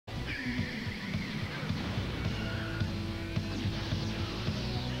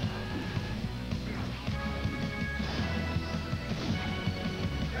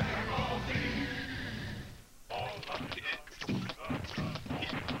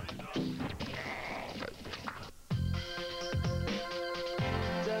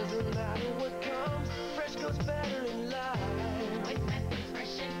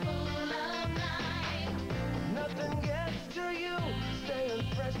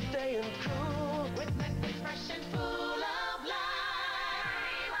staying cool. With liquid fresh and full of life.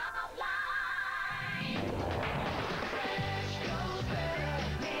 Fresh goes better.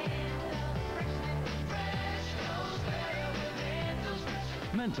 Fresh goes better with Mentos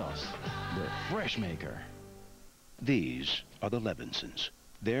Fresh. Mentos, the fresh maker. These are the Levinsons.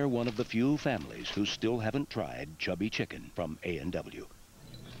 They're one of the few families who still haven't tried chubby chicken from A&W.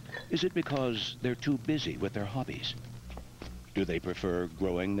 Is it because they're too busy with their hobbies? Do they prefer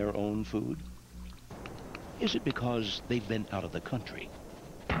growing their own food? Is it because they've been out of the country?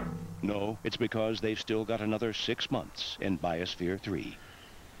 No, it's because they've still got another 6 months in Biosphere 3.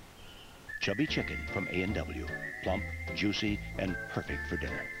 Chubby chicken from A&W. Plump, juicy, and perfect for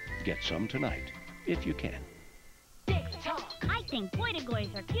dinner. Get some tonight, if you can. I think boy-to-goys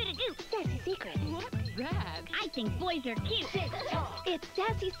are cute to do. Sassy Secrets. Rad. I think boys are cute. It's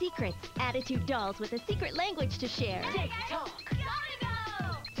Sassy Secrets. Attitude dolls with a secret language to share. TikTok.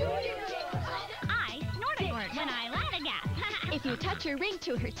 I snort when I light a gas. If you touch her ring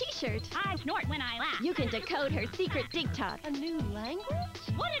to her t-shirt, I snort when I laugh. you can decode her secret TikTok. A new language?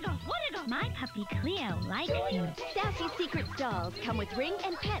 What-a-go. My puppy Cleo likes you. Sassy Secrets dolls come with ring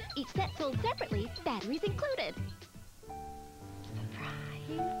and pet. Each set sold separately, batteries included.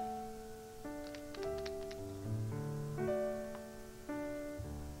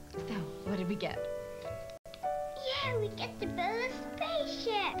 So, what did we get? Yeah, we get to build a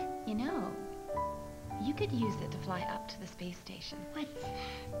spaceship. You know, you could use it to fly up to the space station. What's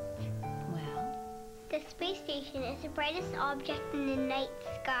Well, the space station is the brightest object in the night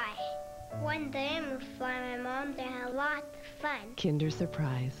sky. One day I'm gonna fly my mom to have lots of fun. Kinder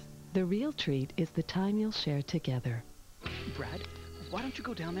Surprise. The real treat is the time you'll share together. Brad, why don't you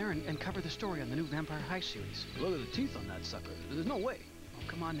go down there and cover the story on the new Vampire High series? Look at the teeth on that sucker. There's no way. Oh,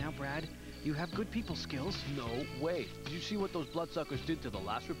 come on now, Brad. You have good people skills. No way. Did you see what those bloodsuckers did to the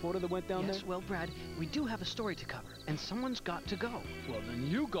last reporter that went down Yes, there? well, Brad, we do have a story to cover, and someone's got to go. Well, then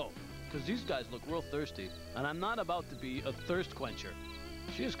you go. Because these guys look real thirsty, and I'm not about to be a thirst quencher.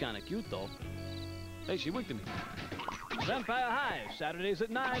 She is kind of cute, though. Hey, she winked at me. Vampire Hive, Saturdays at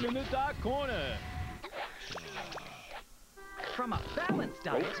 9 in the dark corner. From a balanced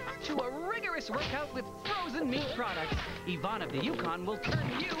diet to a rigorous workout with frozen meat products, Yvonne of the Yukon will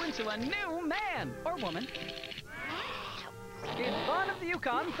turn you into a new man or woman. Yvonne of the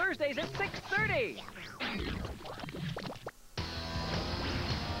Yukon, Thursdays at 6:30.